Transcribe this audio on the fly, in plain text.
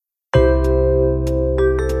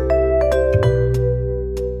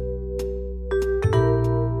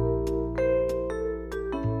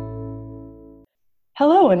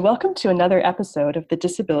and welcome to another episode of the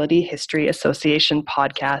Disability History Association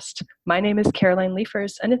podcast. My name is Caroline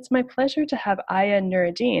Liefers, and it's my pleasure to have Aya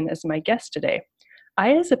Nuruddin as my guest today.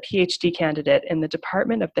 Aya is a PhD candidate in the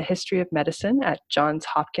Department of the History of Medicine at Johns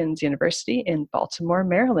Hopkins University in Baltimore,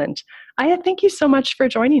 Maryland. Aya, thank you so much for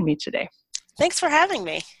joining me today. Thanks for having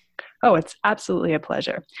me. Oh, it's absolutely a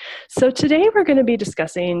pleasure. So today we're going to be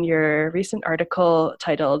discussing your recent article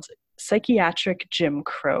titled Psychiatric Jim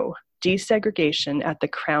Crow: Desegregation at the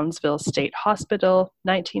Crownsville State Hospital,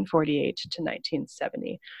 1948 to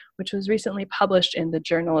 1970, which was recently published in the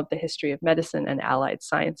Journal of the History of Medicine and Allied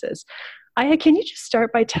Sciences. Aya, can you just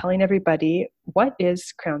start by telling everybody, what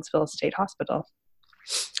is Crownsville State Hospital?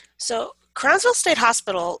 So Crownsville State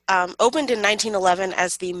Hospital opened in 1911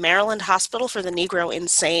 as the Maryland Hospital for the Negro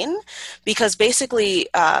Insane, because basically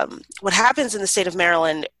what happens in the state of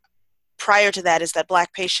Maryland prior to that is that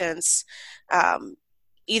Black patients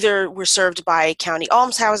either were served by county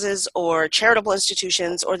almshouses or charitable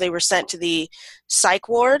institutions, or they were sent to the psych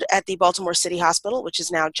ward at the Baltimore City Hospital, which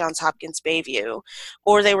is now Johns Hopkins Bayview,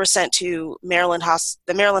 or they were sent to the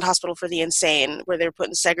Maryland Hospital for the Insane, where they were put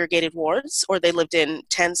in segregated wards, or they lived in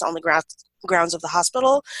tents on the grounds of the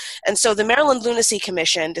hospital. And so the Maryland Lunacy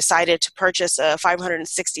Commission decided to purchase a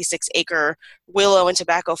 566-acre willow and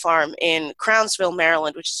tobacco farm in Crownsville,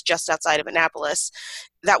 Maryland, which is just outside of Annapolis,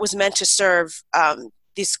 that was meant to serve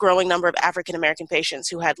this growing number of African American patients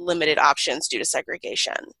who had limited options due to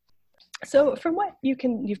segregation. So from what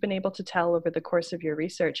you've been able to tell over the course of your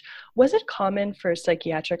research, was it common for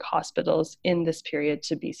psychiatric hospitals in this period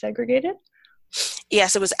to be segregated?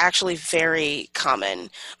 Yes, it was actually very common.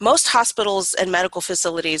 Most hospitals and medical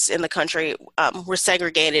facilities in the country were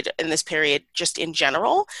segregated in this period just in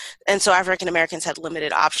general, and so African Americans had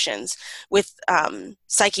limited options. With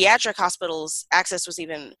psychiatric hospitals, access was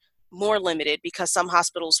even more limited because some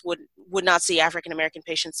hospitals would not see African American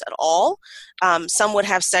patients at all. Some would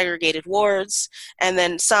have segregated wards, and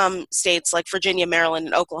then some states like Virginia, Maryland,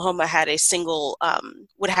 and Oklahoma had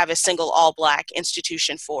would have a single all-Black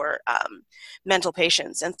institution for mental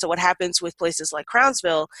patients. And so what happens with places like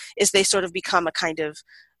Crownsville is they sort of become a kind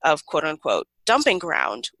of quote-unquote dumping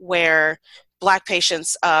ground where Black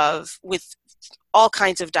patients with all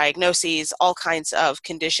kinds of diagnoses, all kinds of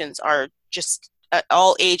conditions are just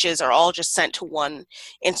all ages are all just sent to one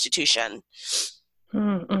institution.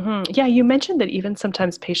 Mm-hmm. Yeah, you mentioned that even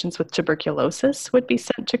sometimes patients with tuberculosis would be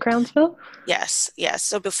sent to Crownsville? Yes.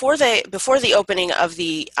 So before the opening of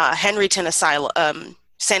the Henryton Asylum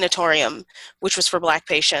Sanatorium, which was for Black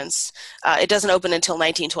patients, it doesn't open until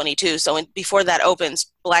 1922. So before that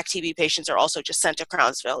opens, Black TB patients are also just sent to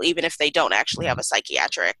Crownsville, even if they don't actually have a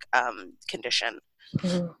psychiatric condition.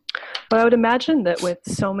 Mm-hmm. But I would imagine that with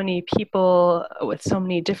so many people with so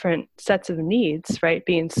many different sets of needs, right,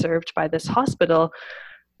 being served by this hospital,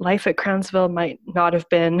 life at Crownsville might not have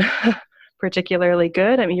been particularly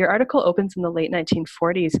good. I mean, your article opens in the late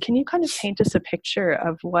 1940s. Can you kind of paint us a picture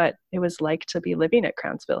of what it was like to be living at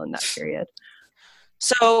Crownsville in that period?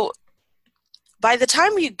 So by the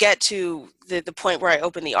time you get to the point where I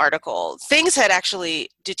open the article, things had actually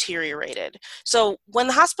deteriorated. So when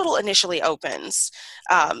the hospital initially opens,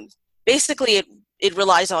 basically it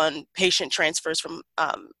relies on patient transfers from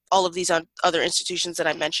all of these other institutions that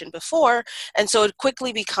I mentioned before, and so it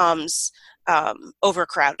quickly becomes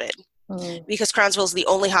overcrowded. Because Crownsville is the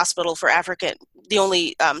only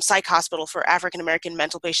psych hospital for African American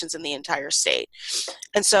mental patients in the entire state.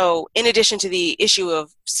 And so, in addition to the issue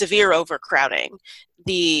of severe overcrowding,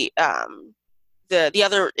 the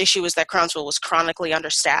other issue is that Crownsville was chronically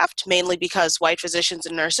understaffed, mainly because white physicians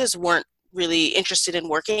and nurses weren't really interested in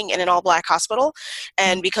working in an all-Black hospital.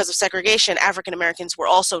 And because of segregation, African Americans were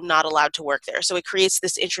also not allowed to work there. So it creates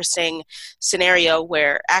this interesting scenario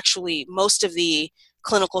where actually most of the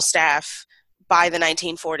clinical staff by the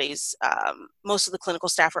 1940s, most of the clinical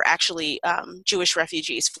staff were actually Jewish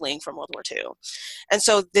refugees fleeing from World War II. And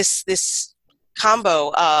so this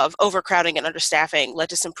combo of overcrowding and understaffing led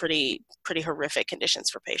to some pretty horrific conditions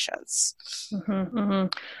for patients. Mm-hmm,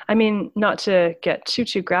 mm-hmm. I mean, not to get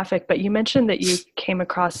too graphic, but you mentioned that you came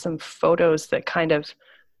across some photos that kind of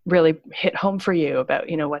really hit home for you about,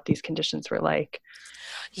 what these conditions were like.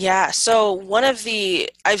 Yeah, so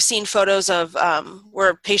I've seen photos of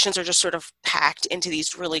where patients are just sort of packed into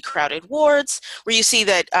these really crowded wards, where you see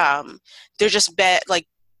that they're just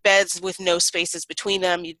beds with no spaces between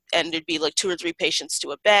them, and there'd be like 2 or 3 patients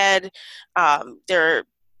to a bed. There are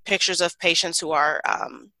pictures of patients who are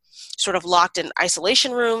sort of locked in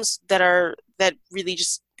isolation rooms that really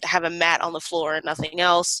just have a mat on the floor and nothing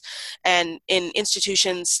else. And in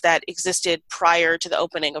institutions that existed prior to the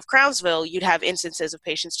opening of Crownsville, you'd have instances of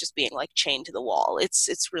patients just being like chained to the wall.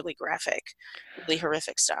 It's really graphic, really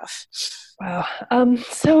horrific stuff. Wow.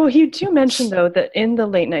 So you do mention, though, that in the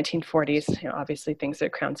late 1940s, obviously things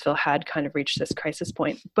at Crownsville had kind of reached this crisis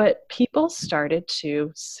point, but people started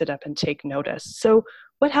to sit up and take notice. So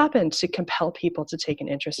what happened to compel people to take an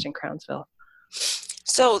interest in Crownsville?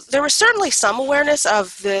 So there was certainly some awareness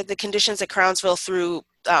of the conditions at Crownsville through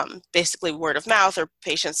basically word of mouth or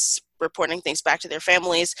patients reporting things back to their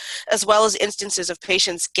families, as well as instances of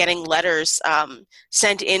patients getting letters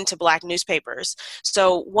sent in to Black newspapers.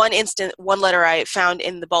 So one letter I found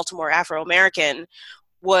in the Baltimore Afro-American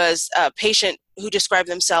was a patient who described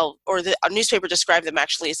themselves, or a newspaper described them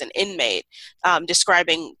actually as an inmate,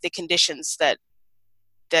 describing the conditions that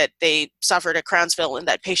they suffered at Crownsville and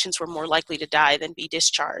that patients were more likely to die than be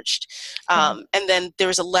discharged. And then there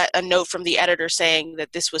was a note from the editor saying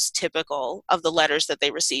that this was typical of the letters that they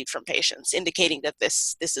received from patients, indicating that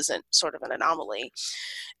this isn't sort of an anomaly.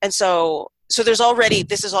 And so this is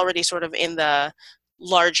already sort of in the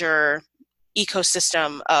larger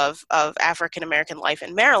ecosystem of African American life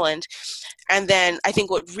in Maryland. And then I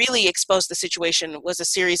think what really exposed the situation was a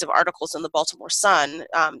series of articles in the Baltimore Sun.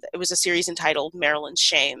 It was a series entitled Maryland's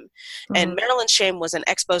Shame. And Maryland's Shame was an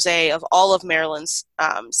expose of all of Maryland's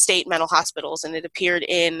state mental hospitals, and it appeared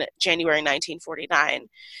in January 1949.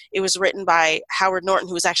 It was written by Howard Norton,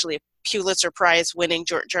 who was actually a Pulitzer Prize winning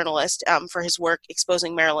journalist for his work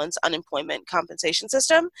exposing Maryland's unemployment compensation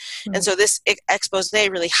system. And so this expose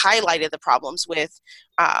really highlighted the problems with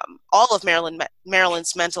all of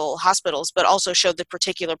Maryland's mental hospitals, but also showed the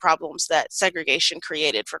particular problems that segregation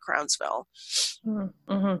created for Crownsville.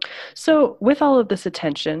 Mm-hmm. So with all of this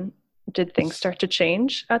attention, did things start to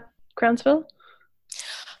change at Crownsville?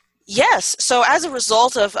 Yes. So as a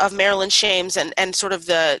result of Maryland's shames and sort of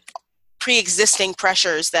the pre-existing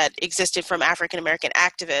pressures that existed from African American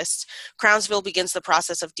activists, Crownsville begins the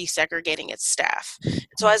process of desegregating its staff.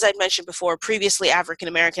 So as I mentioned before, previously African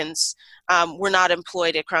Americans were not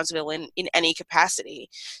employed at Crownsville in any capacity.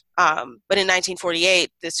 But in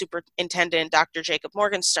 1948, the superintendent, Dr. Jacob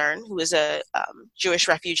Morgenstern, who was a Jewish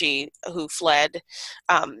refugee who fled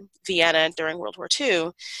Vienna during World War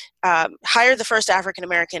II, hired the first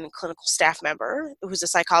African-American clinical staff member, who was a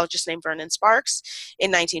psychologist named Vernon Sparks.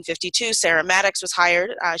 In 1952, Sarah Maddox was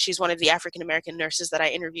hired. She's one of the African-American nurses that I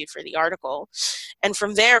interviewed for the article. And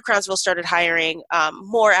from there, Crownsville started hiring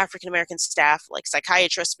more African-American staff, like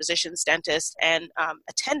psychiatrists, physicians, dentists, and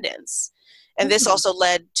attendants. And this also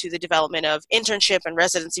led to the development of internship and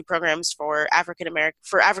residency programs for African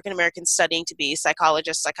Americans studying to be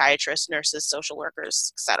psychologists, psychiatrists, nurses, social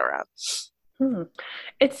workers, etc.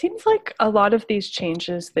 It seems like a lot of these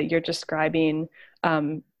changes that you're describing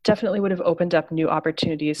definitely would have opened up new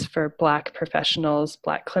opportunities for Black professionals,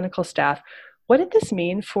 Black clinical staff. What did this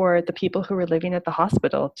mean for the people who were living at the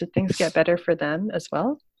hospital? Did things get better for them as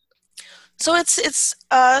well? So it's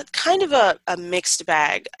kind of a mixed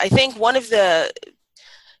bag. I think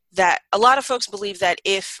that a lot of folks believe that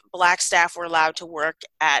if Black staff were allowed to work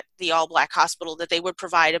at the all-Black hospital, that they would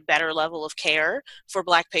provide a better level of care for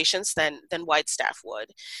Black patients than white staff would.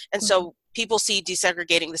 And so people see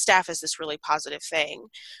desegregating the staff as this really positive thing.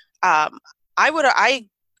 I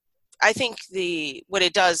think what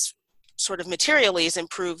it does sort of materially is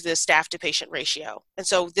improve the staff to patient ratio. And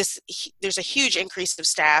so there's a huge increase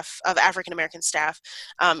of African American staff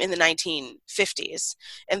in the 1950s.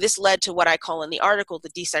 And this led to what I call in the article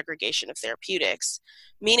the desegregation of therapeutics,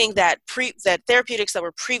 meaning that that therapeutics that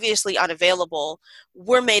were previously unavailable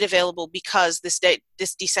were made available because this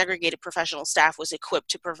desegregated professional staff was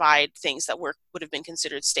equipped to provide things that would have been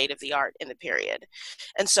considered state of the art in the period.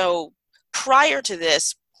 And so prior to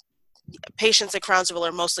this, patients at Crownsville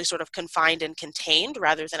are mostly sort of confined and contained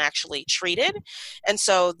rather than actually treated. And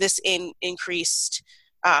so this increased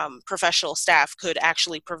professional staff could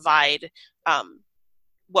actually provide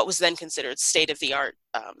what was then considered state-of-the-art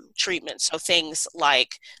treatment. So things like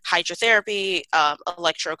hydrotherapy,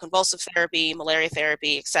 electroconvulsive therapy, malaria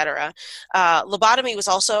therapy, etc. Lobotomy was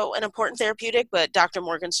also an important therapeutic, but Dr.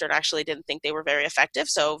 Morgenstern actually didn't think they were very effective,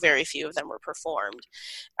 so very few of them were performed.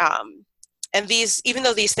 And even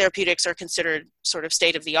though these therapeutics are considered sort of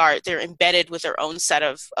state-of-the-art, they're embedded with their own set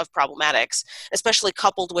of problematics, especially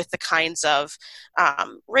coupled with the kinds of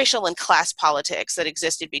racial and class politics that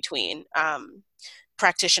existed between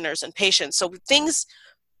practitioners and patients. So things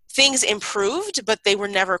improved, but they were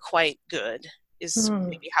never quite good, is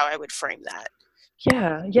maybe how I would frame that.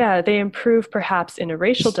 Yeah, they improve perhaps in a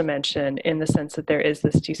racial dimension in the sense that there is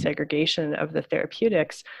this desegregation of the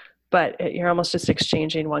therapeutics. but you're almost just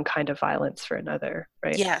exchanging one kind of violence for another,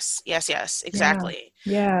 right? Yes, Yeah. exactly.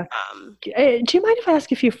 Yeah. Um, Do you mind if I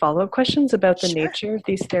ask a few follow-up questions about the sure, nature of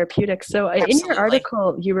these therapeutics? So, in your absolutely.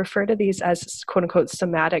 article, you refer to these as "quote unquote"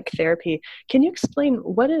 somatic therapy. Can you explain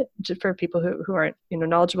for people who aren't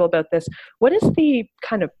knowledgeable about this? What is the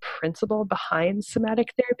kind of principle behind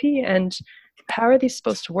somatic therapy, and how are these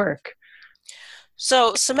supposed to work?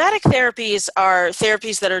 So somatic therapies are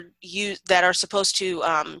therapies that are supposed to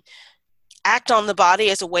act on the body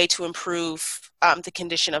as a way to improve the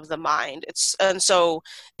condition of the mind. And so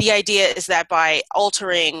the idea is that by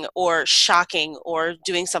altering or shocking or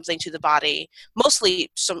doing something to the body,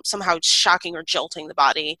 mostly somehow shocking or jolting the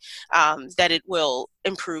body, that it will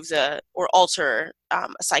improve or alter a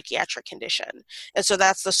psychiatric condition. And so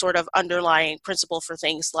that's the sort of underlying principle for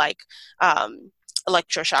things like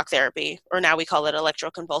electroshock therapy, or now we call it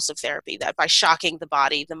electroconvulsive therapy, that by shocking the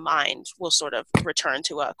body, the mind will sort of return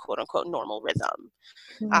to a quote unquote normal rhythm.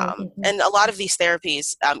 Mm-hmm. And a lot of these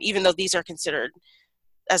therapies, even though these are considered,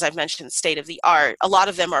 as I've mentioned, state of the art, a lot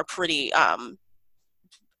of them are pretty,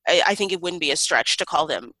 I think it wouldn't be a stretch to call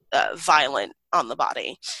them violent on the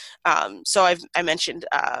body. So I mentioned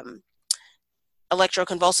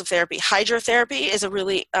electroconvulsive therapy. Hydrotherapy is a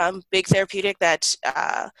really big therapeutic that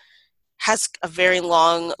has a very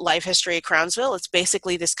long life history at Crownsville. It's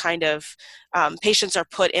basically this kind of patients are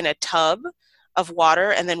put in a tub of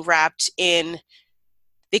water and then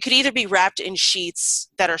they could either be wrapped in sheets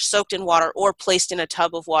that are soaked in water or placed in a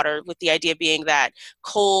tub of water, with the idea being that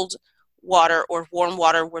cold water or warm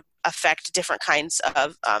water would affect different kinds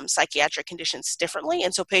of psychiatric conditions differently.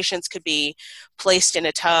 And so patients could be placed in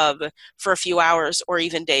a tub for a few hours or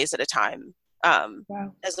even days at a time,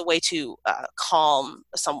 Wow. as a way to calm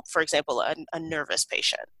for example, a nervous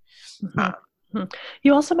patient. Um, Mm-hmm.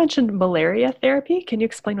 You also mentioned malaria therapy. Can you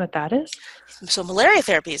explain what that is? so malaria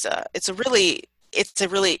therapy is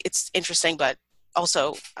it's interesting, but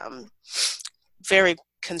also very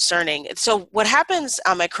concerning. So what happens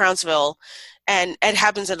at Crownsville, and it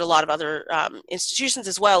happens at a lot of other institutions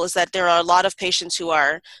as well, is that there are a lot of patients who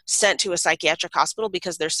are sent to a psychiatric hospital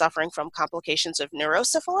because they're suffering from complications of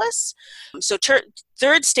neurosyphilis. So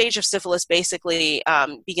third stage of syphilis basically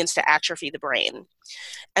begins to atrophy the brain.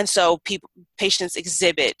 And so patients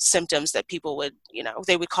exhibit symptoms that people would,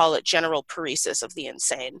 they would call it general paresis of the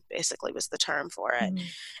insane, basically was the term for it.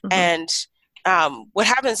 Mm-hmm. And what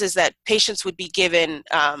happens is that patients would be given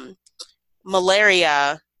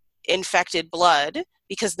malaria infected blood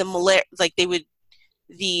because the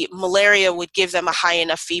malaria would give them a high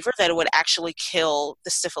enough fever that it would actually kill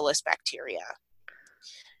the syphilis bacteria.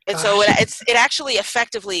 And so Gosh. it actually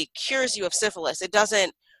effectively cures you of syphilis. It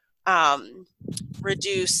doesn't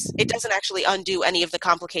it doesn't actually undo any of the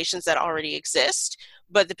complications that already exist,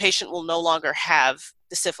 but the patient will no longer have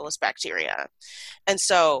the syphilis bacteria. And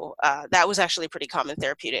so that was actually a pretty common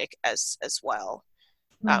therapeutic as well,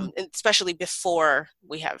 especially before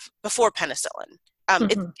penicillin.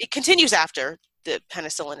 Mm-hmm. It continues after the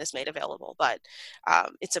penicillin is made available, but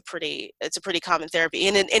it's a pretty common therapy.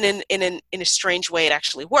 And in a strange way, it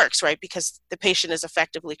actually works, right? Because the patient is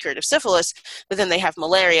effectively cured of syphilis, but then they have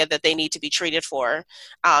malaria that they need to be treated for,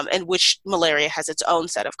 and which malaria has its own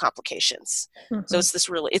set of complications. So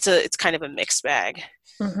Mm-hmm. it's kind of a mixed bag.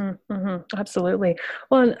 Mm-hmm, mm-hmm, absolutely.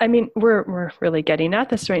 Well, I mean, we're really getting at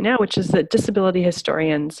this right now, which is that disability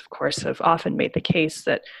historians, of course, have often made the case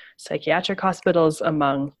that psychiatric hospitals,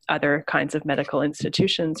 among other kinds of medical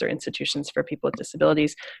institutions or institutions for people with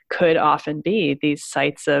disabilities, could often be these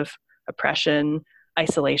sites of oppression,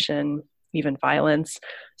 isolation, even violence.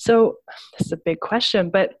 So this is a big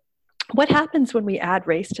question, but what happens when we add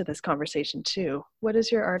race to this conversation too? What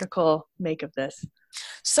does your article make of this?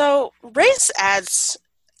 So race adds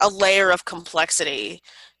a layer of complexity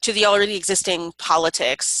to the already existing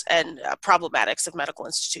politics and problematics of medical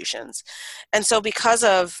institutions. And so because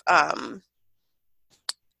of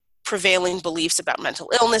prevailing beliefs about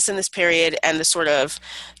mental illness in this period and the sort of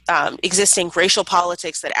existing racial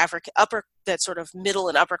politics that sort of middle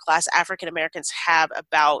and upper class African Americans have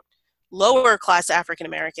about lower class African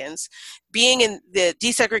Americans, being in the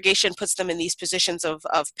desegregation puts them in these positions of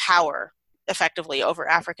power effectively over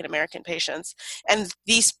African American patients. And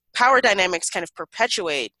these power dynamics kind of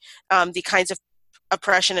perpetuate the kinds of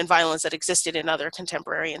oppression and violence that existed in other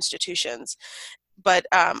contemporary institutions. But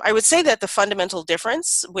I would say that the fundamental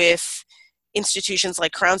difference with institutions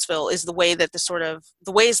like Crownsville is the ways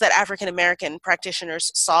that African American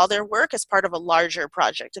practitioners saw their work as part of a larger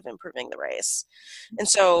project of improving the race. And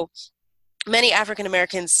so many African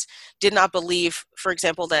Americans did not believe, for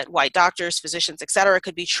example, that white doctors, physicians, et cetera,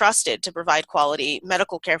 could be trusted to provide quality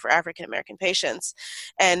medical care for African American patients.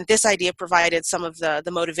 And this idea provided some of the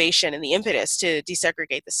motivation and the impetus to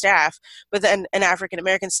desegregate the staff. But then an African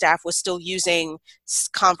American staff was still using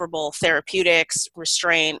comparable therapeutics,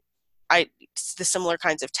 restraint, the similar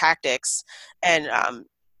kinds of tactics, and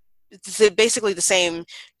basically the same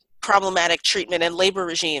problematic treatment and labor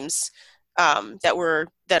regimes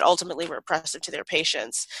that ultimately were oppressive to their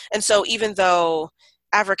patients. And so even though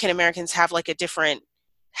African Americans have like a different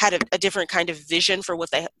kind of vision for what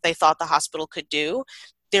they thought the hospital could do,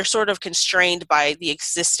 they're sort of constrained by the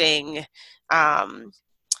existing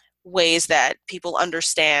ways that people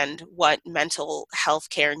understand what mental health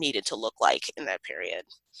care needed to look like in that period.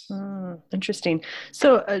 Interesting.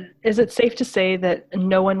 So, is it safe to say that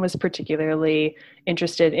no one was particularly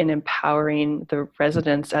interested in empowering the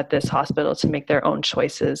residents at this hospital to make their own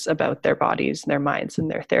choices about their bodies, their minds, and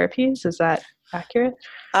their therapies? Is that accurate?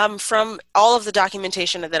 From all of the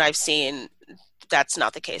documentation that I've seen, that's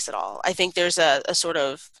not the case at all. I think there's a sort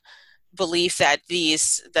of belief that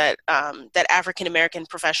that African American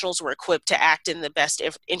professionals were equipped to act in the best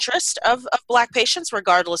interest of Black patients,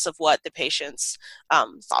 regardless of what the patients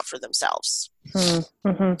thought for themselves.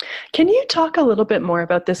 Mm-hmm. Can you talk a little bit more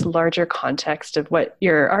about this larger context of what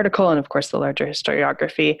your article and, of course, the larger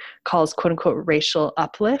historiography calls "quote unquote" racial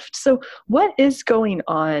uplift? So, what is going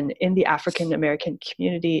on in the African American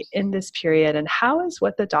community in this period, and how is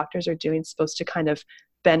what the doctors are doing supposed to kind of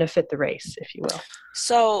benefit the race, if you will?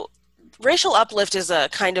 So, racial uplift is a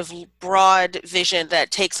kind of broad vision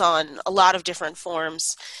that takes on a lot of different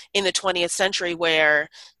forms in the 20th century, where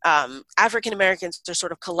African Americans are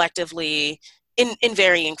sort of collectively, in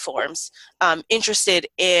varying forms, interested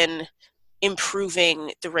in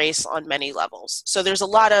improving the race on many levels. So there's a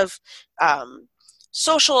lot of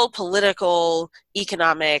social, political,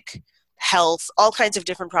 economic, health, all kinds of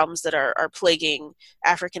different problems that are plaguing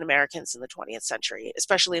African Americans in the 20th century,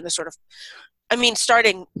 especially in the sort of,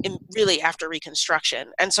 starting really after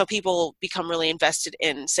Reconstruction. And so people become really invested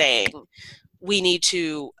in saying, we need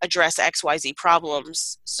to address XYZ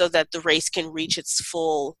problems so that the race can reach its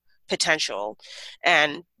full potential.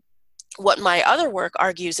 And what my other work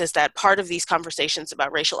argues is that part of these conversations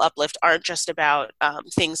about racial uplift aren't just about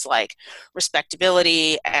things like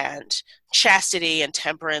respectability and chastity and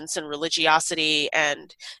temperance and religiosity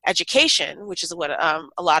and education, which is what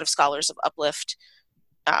a lot of scholars of uplift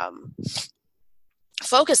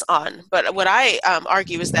focus on. But what I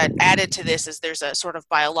argue is that added to this is there's a sort of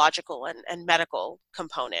biological and medical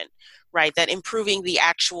component, right? That improving the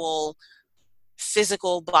actual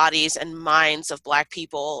physical bodies and minds of Black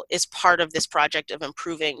people is part of this project of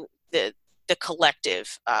improving the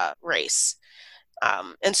collective race.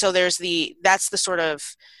 And so that's the sort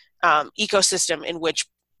of ecosystem in which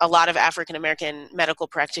a lot of African American medical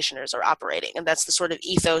practitioners are operating. And that's the sort of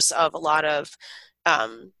ethos of a lot of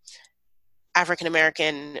African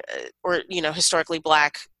American or historically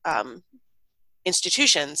Black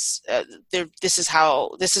institutions. This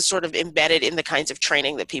is sort of embedded in the kinds of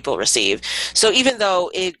training that people receive. So even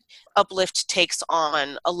though uplift takes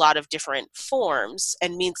on a lot of different forms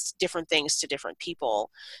and means different things to different people,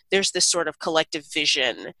 there's this sort of collective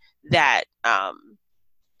vision that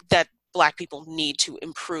that Black people need to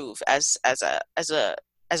improve as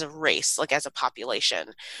a race, like as a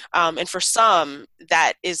population. And for some,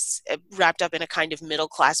 that is wrapped up in a kind of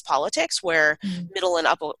middle-class politics where middle and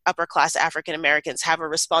upper-class African Americans have a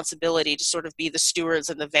responsibility to sort of be the stewards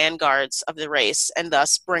and the vanguards of the race, and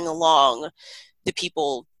thus bring along the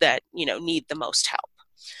people that, need the most help.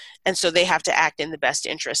 And so they have to act in the best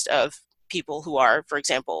interest of people who are, for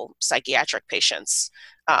example, psychiatric patients,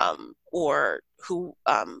 or who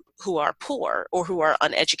are poor or who are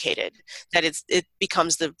uneducated. That it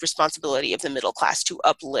becomes the responsibility of the middle class to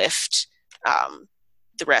uplift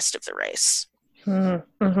the rest of the race.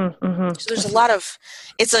 Mm-hmm, mm-hmm. So there's a lot of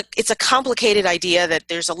it's a complicated idea that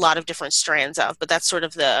there's a lot of different strands of, but that's sort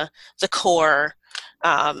of the core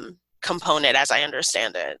component as I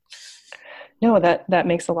understand it. No, that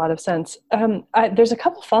makes a lot of sense. There's a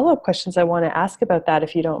couple follow-up questions I want to ask about that,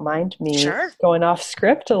 if you don't mind me going off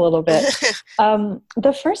script a little bit.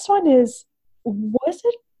 The first one is, was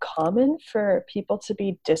it common for people to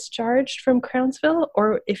be discharged from Crownsville?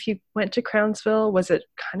 Or if you went to Crownsville, was it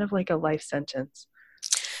kind of like a life sentence?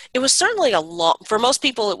 It was certainly for most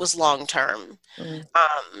people, it was long-term.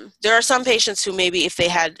 There are some patients who maybe if they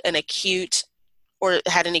had an acute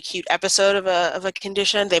episode of a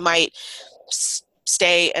condition, they might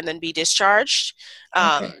stay and then be discharged.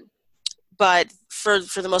 Okay. But for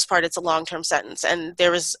the most part, it's a long-term sentence. And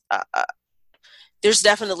there was there's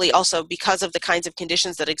definitely also, because of the kinds of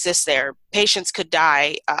conditions that exist there, patients could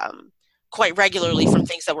die quite regularly from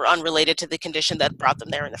things that were unrelated to the condition that brought them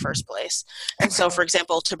there in the first place. And so, for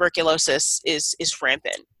example, tuberculosis is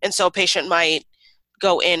rampant. And so a patient might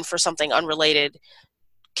go in for something unrelated,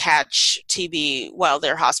 catch TB while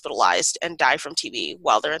they're hospitalized, and die from TB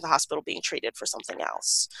while they're in the hospital being treated for something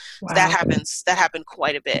else. Wow. So that happened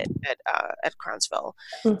quite a bit at Crownsville.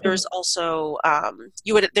 Mm-hmm. There's also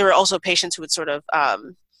there were also patients who would sort of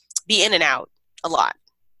be in and out a lot.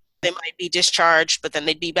 They might be discharged, but then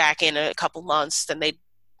they'd be back in a couple months, then they'd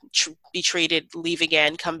be treated, leave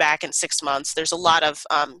again, come back in 6 months. There's a lot of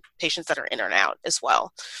patients that are in and out as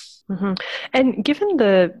well. Mm-hmm. And given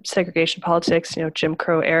the segregation politics, Jim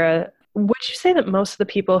Crow era, would you say that most of the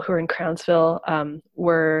people who are in Crownsville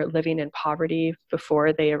were living in poverty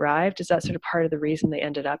before they arrived? Is that sort of part of the reason they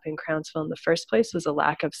ended up in Crownsville in the first place, was a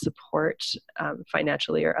lack of support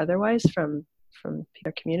financially or otherwise from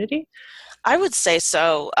their community? I would say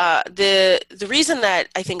so. The reason that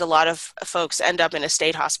I think a lot of folks end up in a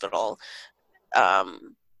state hospital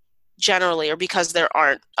generally are because there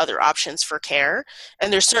aren't other options for care,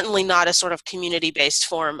 and there's certainly not a sort of community-based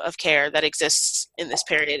form of care that exists in this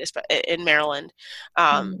period in Maryland.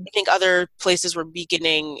 I think other places were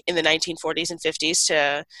beginning in the 1940s and 50s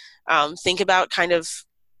to think about kind of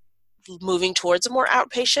moving towards a more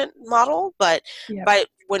outpatient model, but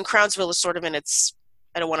when Crownsville is sort of in its,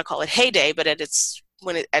 I don't want to call it heyday, but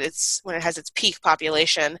when it has its peak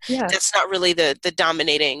population, that's not really the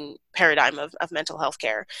dominating paradigm of mental health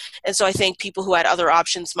care. And so I think people who had other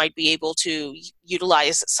options might be able to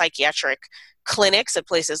utilize psychiatric clinics at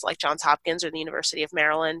places like Johns Hopkins or the University of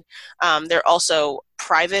Maryland. There are also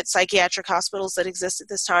private psychiatric hospitals that exist at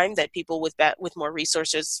this time that people with more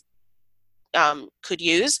resources could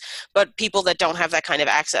use, but people that don't have that kind of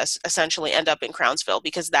access essentially end up in Crownsville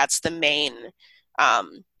because that's the main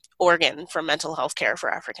organ for mental health care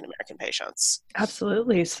for African American patients.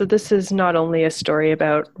 Absolutely. So this is not only a story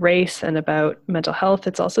about race and about mental health,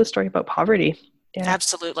 it's also a story about poverty. Yeah.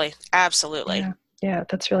 Absolutely. Absolutely. Yeah,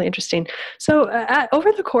 that's really interesting. So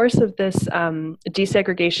over the course of this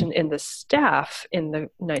desegregation in the staff in the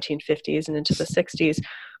 1950s and into the 60s,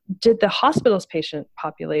 did the hospital's patient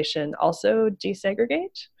population also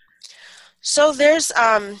desegregate? So there's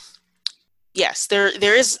yes,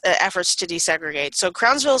 there is efforts to desegregate. So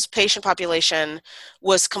Crownsville's patient population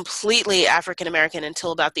was completely African American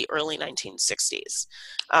until about the early 1960s.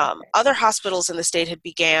 Other hospitals in the state had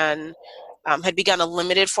begun a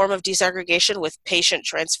limited form of desegregation with patient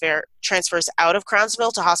transfers out of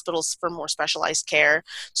Crownsville to hospitals for more specialized care.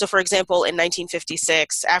 So, for example, in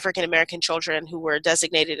 1956, African American children who were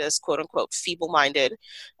designated as quote-unquote feeble-minded,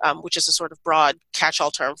 which is a sort of broad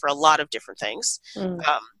catch-all term for a lot of different things,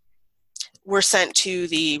 were sent to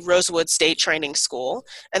the Rosewood State Training School.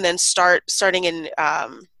 And then starting in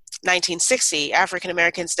 1960, African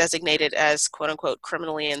Americans designated as quote-unquote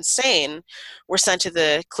criminally insane were sent to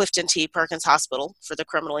the Clifton T. Perkins Hospital for the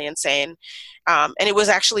criminally insane. And it was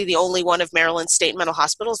actually the only one of Maryland's state mental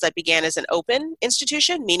hospitals that began as an open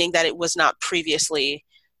institution, meaning that it was not previously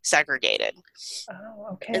segregated.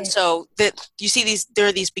 Oh, okay. And so you see there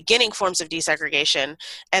are these beginning forms of desegregation,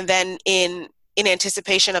 and then in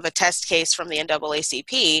anticipation of a test case from the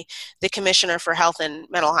NAACP, the Commissioner for Health and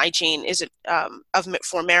Mental Hygiene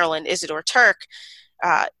for Maryland, Isidore Turk,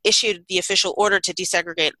 issued the official order to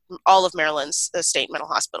desegregate all of Maryland's state mental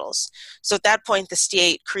hospitals. So at that point, the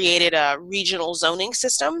state created a regional zoning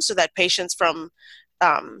system so that patients from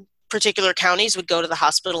particular counties would go to the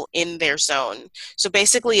hospital in their zone. So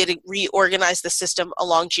basically, it reorganized the system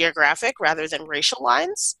along geographic rather than racial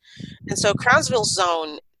lines. And so Crownsville's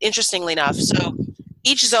zone, interestingly enough, so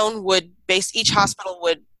each hospital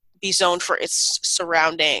would be zoned for its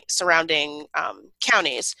surrounding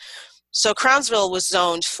counties. So Crownsville was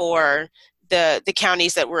zoned for the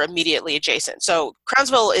counties that were immediately adjacent. So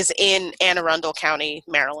Crownsville is in Anne Arundel County,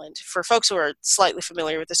 Maryland. For folks who are slightly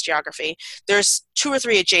familiar with this geography, there's 2 or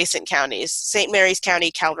 3 adjacent counties: St. Mary's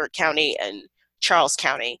County, Calvert County, and Charles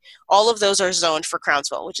County. All of those are zoned for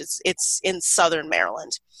Crownsville, it's in southern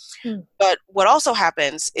Maryland. But what also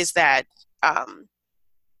happens is that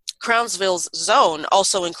Crownsville's zone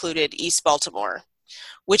also included East Baltimore,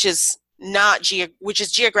 which is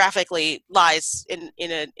geographically lies in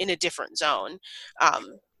a different zone,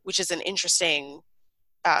 which is an interesting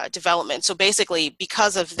development. So basically,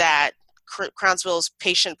 because of that, Crownsville's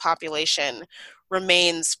patient population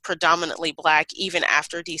remains predominantly Black even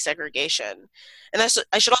after desegregation. And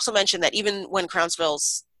I should also mention that even when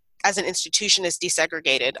Crownsville's as an institution is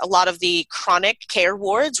desegregated. A lot of the chronic care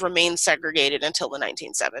wards remain segregated until the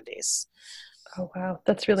 1970s. Oh, wow.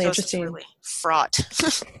 That's really So it's just interesting. really fraught.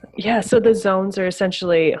 Yeah, so the zones are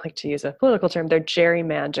essentially, like to use a political term, they're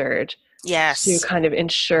gerrymandered to Yes. kind of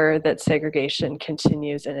ensure that segregation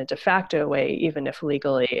continues in a de facto way, even if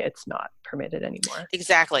legally it's not permitted anymore.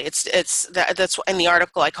 Exactly. That's in the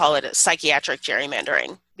article I call it psychiatric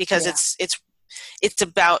gerrymandering, because Yeah. it's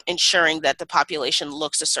about ensuring that the population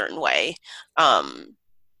looks a certain way, and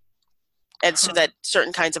so Huh. that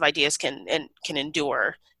certain kinds of ideas can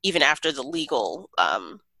endure even after the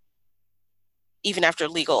even after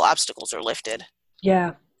legal obstacles are lifted.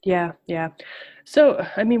 Yeah, yeah, yeah. So,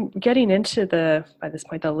 I mean, getting into by this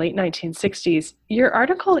point, the late 1960s, your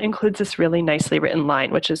article includes this really nicely written line,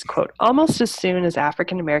 which is, quote, almost as soon as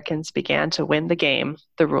African Americans began to win the game,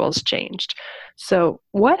 the rules changed. So,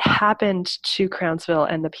 what happened to Crownsville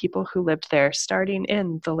and the people who lived there starting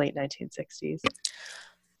in the late 1960s?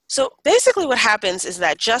 So basically what happens is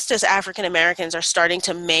that just as African Americans are starting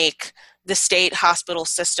to make the state hospital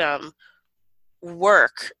system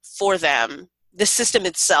work for them, the system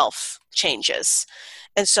itself changes.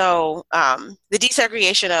 And so the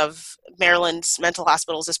desegregation of Maryland's mental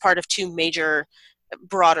hospitals is part of two major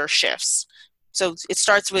broader shifts. So it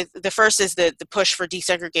starts with, the first is the push for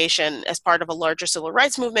desegregation as part of a larger civil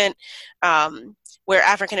rights movement, where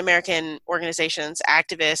African American organizations,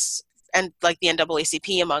 activists, and like the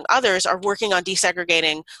NAACP, among others, are working on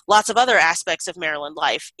desegregating lots of other aspects of Maryland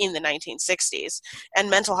life in the 1960s. And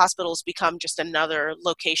mental hospitals become just another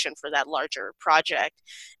location for that larger project.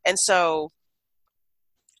 And so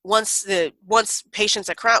once mental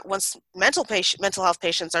health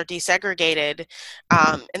patients are desegregated,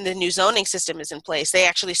 and the new zoning system is in place, they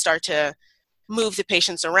actually start to move the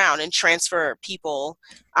patients around and transfer people,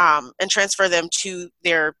 and transfer them to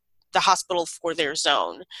the hospital for their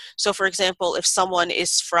zone. So, for example, if someone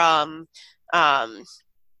is from,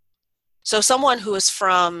 someone who is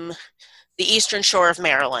from the Eastern Shore of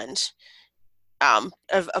Maryland,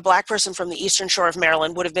 a Black person from the Eastern Shore of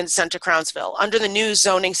Maryland would have been sent to Crownsville. Under the new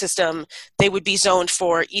zoning system, they would be zoned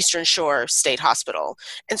for Eastern Shore State Hospital.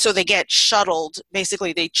 And so they get shuttled,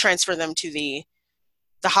 basically they transfer them to the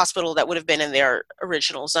hospital that would have been in their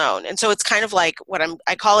original zone. And so it's kind of like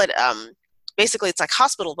I call it, basically it's like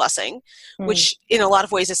hospital busing, which in a lot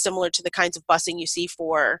of ways is similar to the kinds of busing you see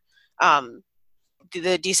for the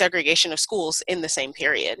desegregation of schools in the same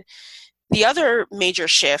period. The other major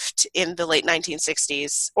shift in the late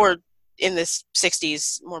 1960s, or in the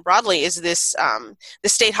 60s more broadly, is this the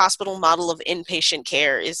state hospital model of inpatient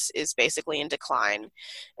care is basically in decline.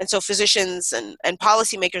 And so physicians and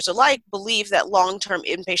policymakers alike believe that long-term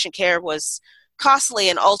inpatient care was costly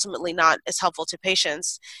and ultimately not as helpful to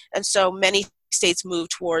patients. And so many states move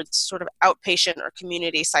towards sort of outpatient or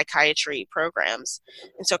community psychiatry programs.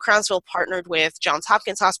 And so Crownsville partnered with Johns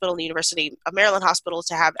Hopkins Hospital and the University of Maryland Hospital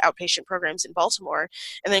to have outpatient programs in Baltimore.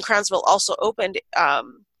 And then Crownsville also opened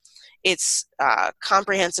its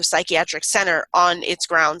comprehensive psychiatric center on its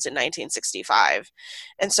grounds in 1965.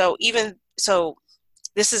 And so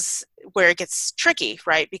this is where it gets tricky,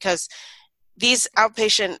 right? Because these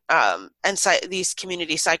outpatient these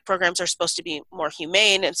community psych programs are supposed to be more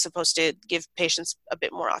humane and supposed to give patients a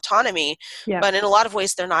bit more autonomy, but in a lot of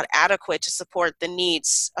ways they're not adequate to support the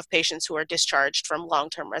needs of patients who are discharged from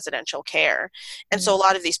long-term residential care. And so a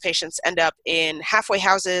lot of these patients end up in halfway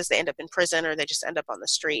houses, they end up in prison, or they just end up on the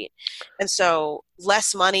street. And so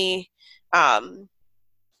less money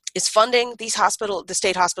is funding the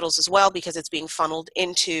state hospitals as well, because it's being funneled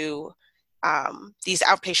into these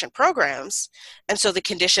outpatient programs. And so the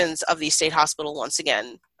conditions of the state hospital once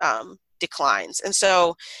again declines. And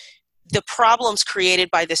so the problems created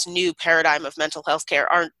by this new paradigm of mental health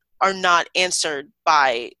care are not answered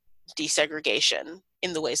by desegregation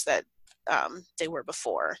in the ways that they were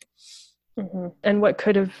before. Mm-hmm. And what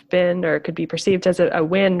could have been or could be perceived as a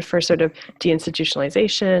win for sort of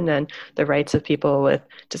deinstitutionalization and the rights of people with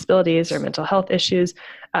disabilities or mental health issues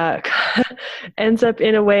ends up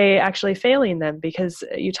in a way actually failing them, because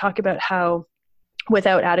you talk about how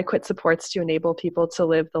without adequate supports to enable people to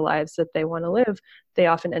live the lives that they want to live, they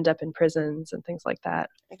often end up in prisons and things like that.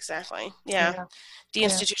 Exactly. Yeah.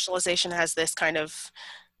 Deinstitutionalization has this kind of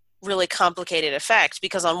really complicated effect,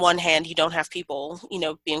 because on one hand you don't have people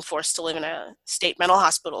being forced to live in a state mental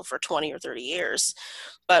hospital for 20 or 30 years,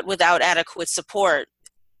 but without adequate support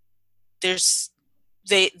there's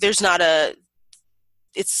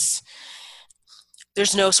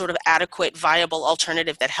no sort of adequate viable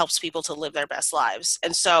alternative that helps people to live their best lives.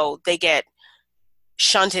 And so they get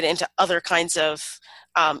shunted into other kinds of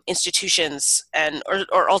institutions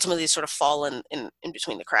or ultimately sort of fall in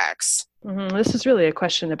between the cracks. This is really a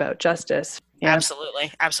question about justice. Yeah.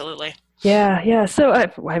 Absolutely. Absolutely. Yeah. So,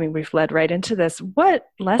 I mean, we've led right into this. What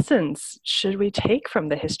lessons should we take from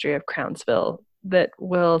the history of Crownsville that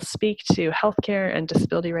will speak to healthcare and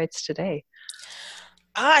disability rights today?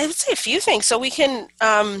 I would say a few things. So we can,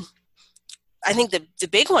 I think the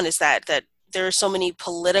big one is that there are so many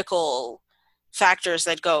political factors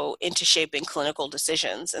that go into shaping clinical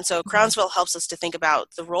decisions. And so Crownsville helps us to think about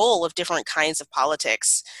the role of different kinds of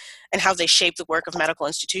politics and how they shape the work of medical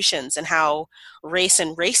institutions and how race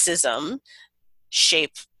and racism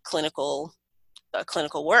shape clinical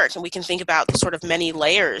work. And we can think about the sort of many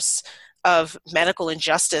layers of medical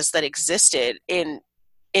injustice that existed in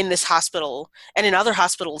this hospital and in other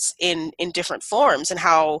hospitals in different forms, and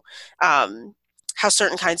how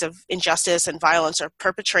certain kinds of injustice and violence are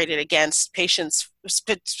perpetrated against patients,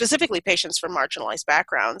 specifically patients from marginalized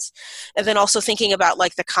backgrounds. And then also thinking about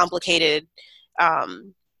like the complicated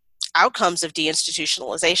outcomes of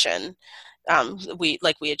deinstitutionalization. We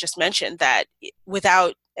had just mentioned that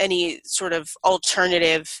without any sort of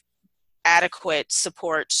alternative adequate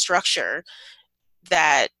support structure,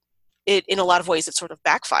 that in a lot of ways it sort of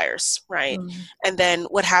backfires, right? And then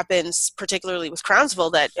what happens, particularly with Crownsville,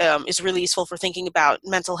 that is really useful for thinking about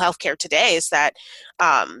mental health care today is that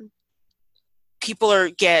people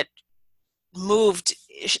get moved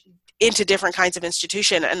into different kinds of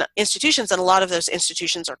institutions, and a lot of those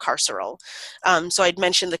institutions are carceral. So I'd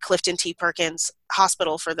mentioned the Clifton T. Perkins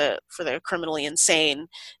Hospital for the criminally insane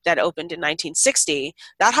that opened in 1960.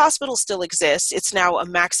 That hospital still exists. It's now a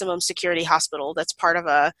maximum security hospital that's part of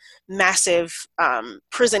a massive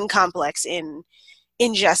prison complex in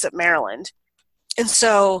Jessup, Maryland. And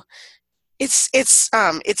so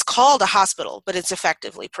it's called a hospital, but it's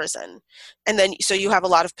effectively prison. And then so you have a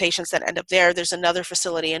lot of patients that end up there. There's another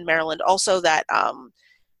facility in Maryland also that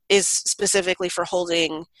is specifically for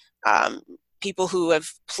holding people who have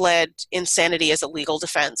pled insanity as a legal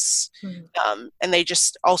defense, and they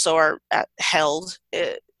just also are held.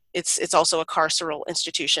 It's also a carceral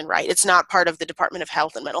institution, right? It's not part of the Department of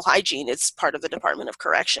Health and Mental Hygiene. It's part of the Department of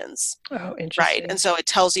Corrections. Oh, interesting. Right. And so it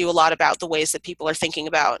tells you a lot about the ways that people are thinking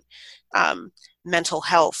about mental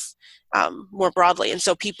health more broadly. And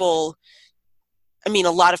so a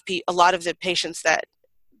lot of the patients that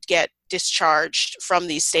get discharged from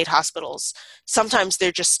these state hospitals, sometimes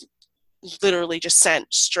they're just literally just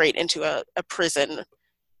sent straight into a prison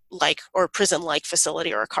prison-like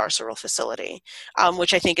facility or a carceral facility,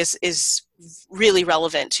 which I think is really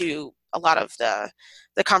relevant to a lot of the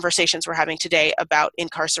conversations we're having today about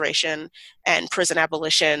incarceration and prison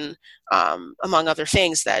abolition, among other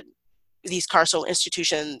things, that these carceral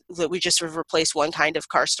institutions, that we just sort of replace one kind of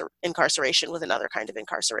incarceration with another kind of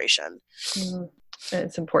incarceration.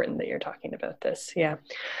 It's important that you're talking about this. Yeah.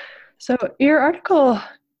 So your article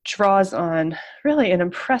draws on really an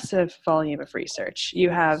impressive volume of research.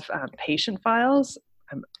 You have patient files.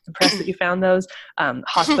 I'm impressed that you found those,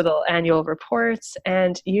 hospital annual reports,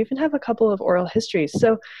 and you even have a couple of oral histories.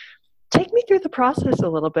 So take me through the process a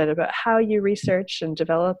little bit about how you research and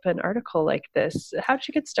develop an article like this. How did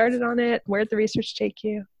you get started on it? Where did the research take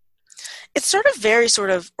you? It's sort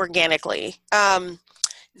of organically.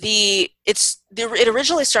 It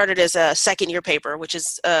originally started as a second year paper, which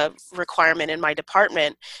is a requirement in my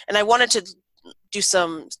department, and I wanted to do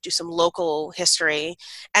some local history,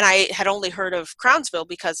 and I had only heard of Crownsville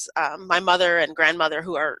because my mother and grandmother,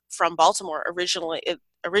 who are from Baltimore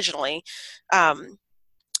originally,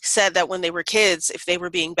 said that when they were kids, if they were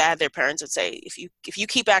being bad, their parents would say, if you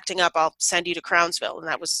keep acting up, I'll send you to Crownsville. And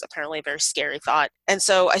that was apparently a very scary thought. And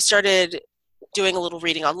so I started doing a little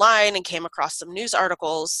reading online and came across some news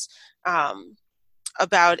articles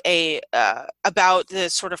about the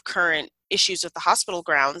sort of current issues with the hospital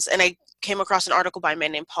grounds. And I came across an article by a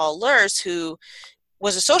man named Paul Lurs, who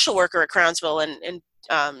was a social worker at Crownsville and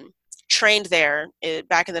trained there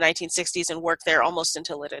back in the 1960s and worked there almost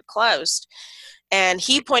until it had closed. And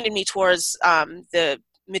he pointed me towards the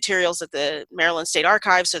materials at the Maryland State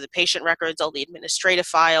Archives, so the patient records, all the administrative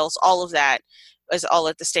files, all of that was all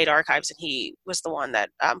at the State Archives, and he was the one that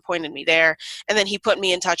pointed me there. And then he put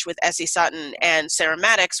me in touch with Essie Sutton and Sarah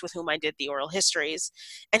Maddox, with whom I did the oral histories.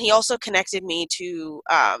 And he also connected me to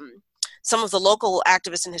some of the local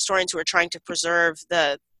activists and historians who are trying to preserve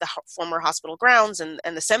the former hospital grounds and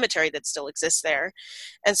the cemetery that still exists there.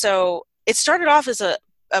 And so it started off as a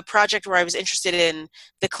project where I was interested in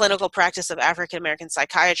the clinical practice of African-American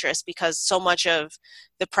psychiatrists, because so much of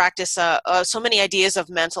the practice, so many ideas of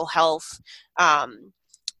mental health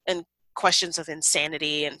and questions of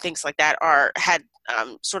insanity and things like that had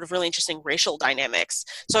sort of really interesting racial dynamics.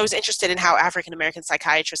 So I was interested in how African American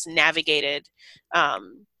psychiatrists navigated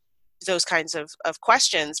those kinds of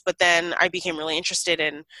questions. But then I became really interested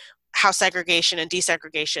in how segregation and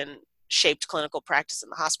desegregation shaped clinical practice in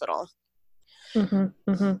the hospital. So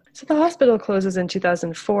the hospital closes in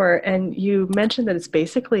 2004, and you mentioned that it's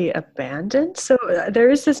basically abandoned. So there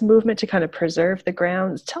is this movement to kind of preserve the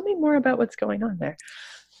grounds. Tell me more about what's going on there.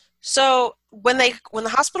 So when the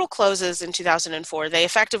hospital closes in 2004, they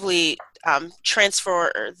effectively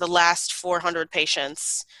transfer the last 400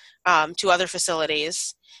 patients to other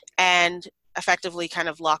facilities and effectively kind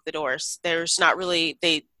of lock the doors. There's not really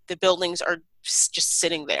the buildings are just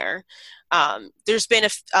sitting there. There's been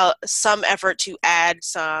some effort to add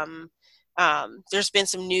some. There's been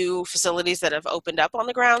some new facilities that have opened up on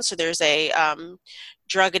the ground. So there's a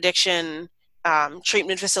drug addiction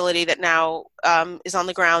treatment facility that now is on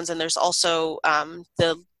the grounds, and there's also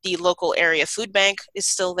the local area food bank is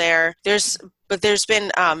still there. There's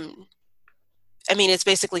been it's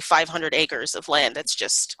basically 500 acres of land that's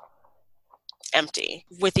just empty,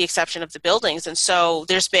 with the exception of the buildings. And so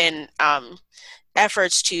there's been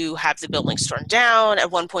efforts to have the buildings torn down.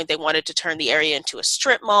 At one point, they wanted to turn the area into a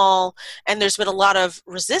strip mall, and there's been a lot of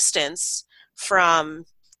resistance from.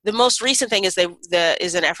 The most recent thing is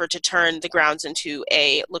is an effort to turn the grounds into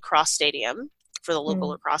a lacrosse stadium for the local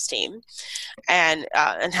lacrosse team, and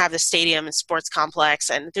have the stadium and sports complex.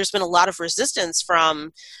 And there's been a lot of resistance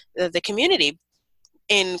from the community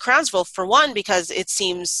in Crownsville, for one, because it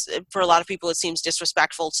seems, for a lot of people, it seems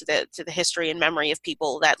disrespectful to the history and memory of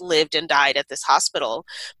people that lived and died at this hospital.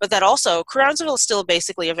 But that also, Crownsville is still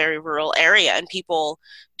basically a very rural area, and people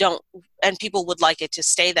would like it to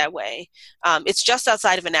stay that way. It's just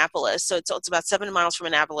outside of Annapolis, so it's about 7 miles from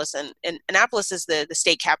Annapolis, and Annapolis is the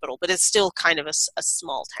state capital, but it's still kind of a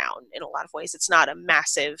small town in a lot of ways. It's not a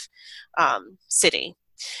massive city.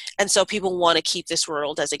 And so people want to keep this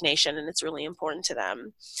rural designation, and it's really important to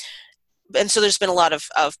them. And so there's been a lot of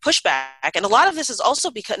pushback. And a lot of this is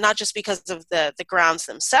also not just because of the grounds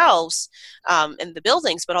themselves and the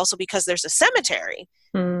buildings, but also because there's a cemetery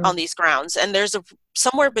on these grounds. And there's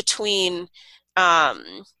somewhere between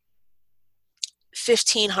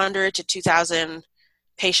 1,500 to 2,000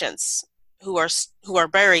 patients who are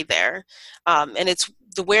buried there. And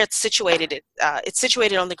where it's situated. It's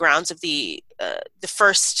situated on the grounds of the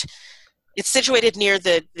first. It's situated near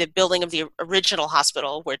the building of the original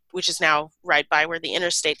hospital, which is now right by where the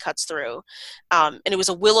interstate cuts through. And it was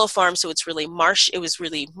a willow farm, so it's really It was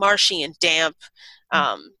really marshy and damp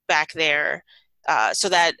back there, so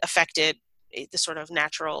that affected the sort of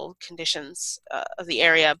natural conditions of the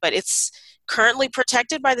area. But it's currently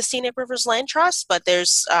protected by the Scenic Rivers Land Trust. But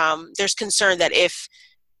there's concern that if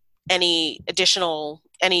anything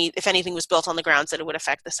was built on the grounds, that it would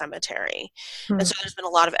affect the cemetery. And so there's been a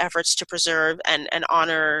lot of efforts to preserve and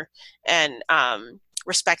honor and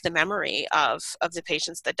respect the memory of the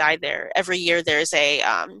patients that died there. Every year there's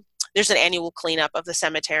an annual cleanup of the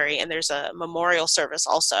cemetery, and there's a memorial service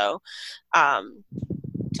also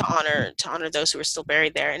to honor those who are still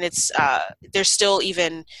buried there. And it's there's still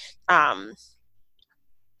even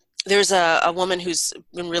there's a woman who's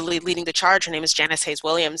been really leading the charge. Her name is Janice Hayes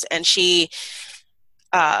Williams, and she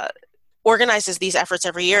organizes these efforts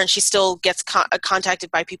every year, and she still gets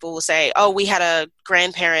contacted by people who say, oh, we had a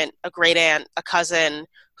grandparent, a great aunt, a cousin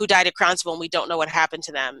who died at Crownsville, and we don't know what happened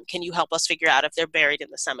to them. Can you help us figure out if they're buried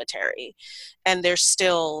in the cemetery? And there's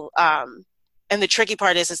still, and the tricky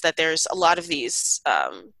part is that there's a lot of these,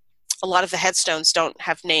 a lot of the headstones don't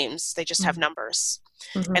have names, they just have numbers.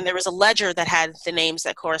 And there was a ledger that had the names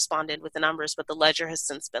that corresponded with the numbers, but the ledger has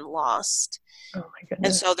since been lost. Oh my goodness.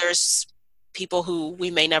 And so there's people who we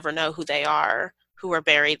may never know who they are, who are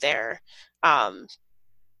buried there. And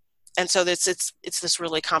so it's this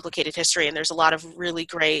really complicated history, and there's a lot of really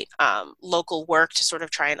great local work to sort of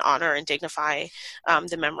try and honor and dignify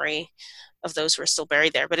the memory of those who are still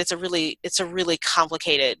buried there. But it's a really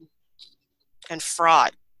complicated and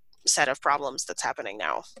fraught set of problems that's happening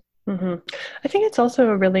now. I think it's also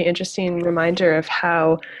a really interesting reminder of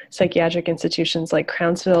how psychiatric institutions like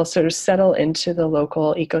Crownsville sort of settle into the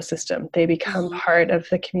local ecosystem. They become part of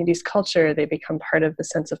the community's culture. They become part of the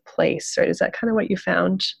sense of place, right? Is that kind of what you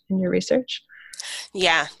found in your research?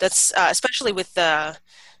 Yeah, that's especially with having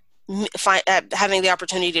the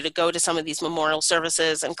opportunity to go to some of these memorial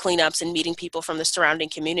services and cleanups and meeting people from the surrounding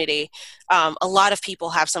community. A lot of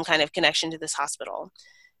people have some kind of connection to this hospital.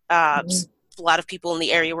 A lot of people in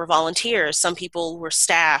the area were volunteers. Some people were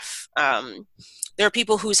staff. There are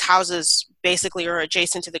people whose houses basically are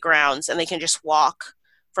adjacent to the grounds, and they can just walk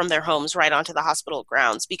from their homes right onto the hospital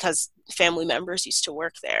grounds because family members used to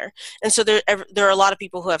work there. And so there are a lot of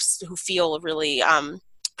people who feel a really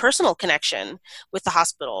personal connection with the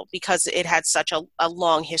hospital because it had such a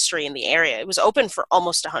long history in the area. It was open for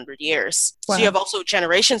almost 100 years. Wow. So you have also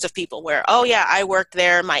generations of people where, oh yeah, I worked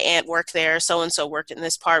there, my aunt worked there, so-and-so worked in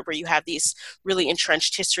this part, where you have these really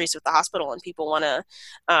entrenched histories with the hospital, and people want to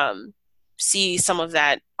see some of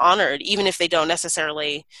that honored, even if they don't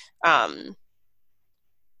necessarily, even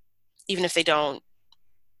if they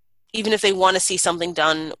want to see something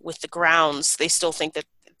done with the grounds, they still think that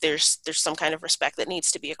there's some kind of respect that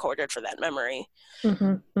needs to be accorded for that memory.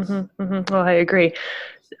 Mm-hmm, mm-hmm, mm-hmm. Well, I agree.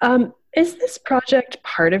 Is this project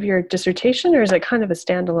part of your dissertation, or is it kind of a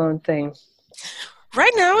standalone thing?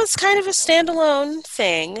 Right now, it's kind of a standalone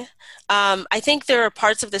thing. I think there are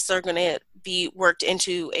parts of this that are going to be worked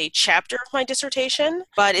into a chapter of my dissertation,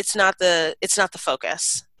 but it's not the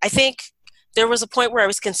focus. I think there was a point where I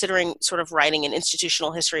was considering sort of writing an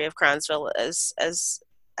institutional history of Crownsville as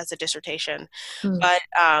a dissertation, but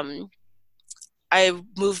I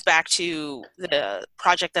moved back to the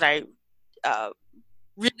project that I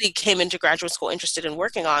really came into graduate school interested in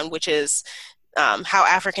working on, which is how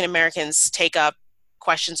African Americans take up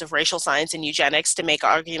questions of racial science and eugenics to make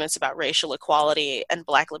arguments about racial equality and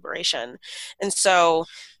Black liberation. And so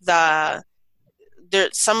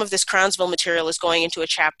some of this Crownsville material is going into a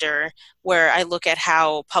chapter where I look at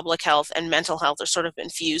how public health and mental health are sort of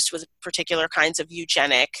infused with particular kinds of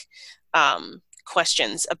eugenic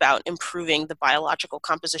questions about improving the biological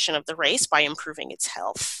composition of the race by improving its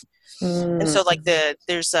health. And so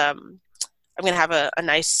there's I'm going to have a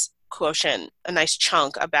nice quotient, a nice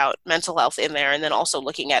chunk about mental health in there, and then also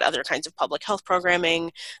looking at other kinds of public health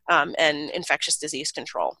programming and infectious disease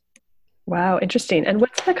control. Wow, interesting. And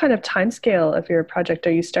what's the kind of timescale of your project?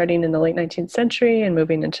 Are you starting in the late 19th century and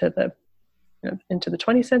moving into the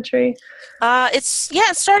 20th century? It's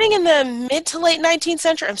starting in the mid to late 19th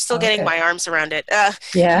century. I'm still getting my arms around it.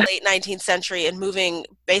 Late 19th century and moving.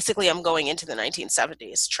 Basically, I'm going into the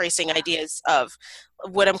 1970s, tracing ideas of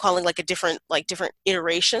what I'm calling different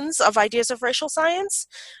iterations of ideas of racial science.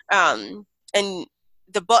 And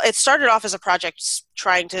it started off as a project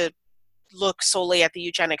trying to look solely at the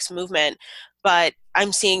eugenics movement, but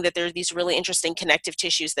I'm seeing that there are these really interesting connective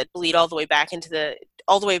tissues that bleed all the way back to the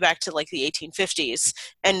 1850s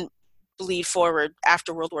and bleed forward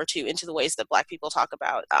after World War II into the ways that Black people talk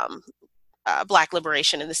about Black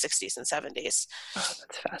liberation in the 60s and 70s. Oh,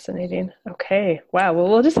 that's fascinating. Okay. Wow. Well,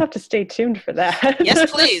 we'll just have to stay tuned for that. Yes,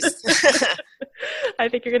 please. I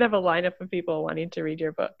think you're going to have a lineup of people wanting to read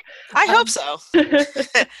your book. I hope so.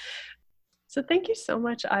 So thank you so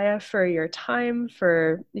much, Aya, for your time,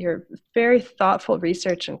 for your very thoughtful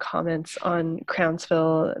research and comments on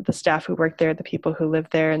Crownsville, the staff who work there, the people who live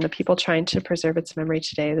there, and the people trying to preserve its memory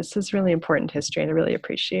today. This is really important history, and I really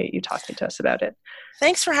appreciate you talking to us about it.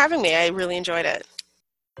 Thanks for having me. I really enjoyed it.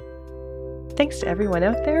 Thanks to everyone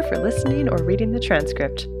out there for listening or reading the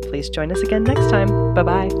transcript. Please join us again next time.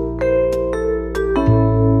 Bye-bye.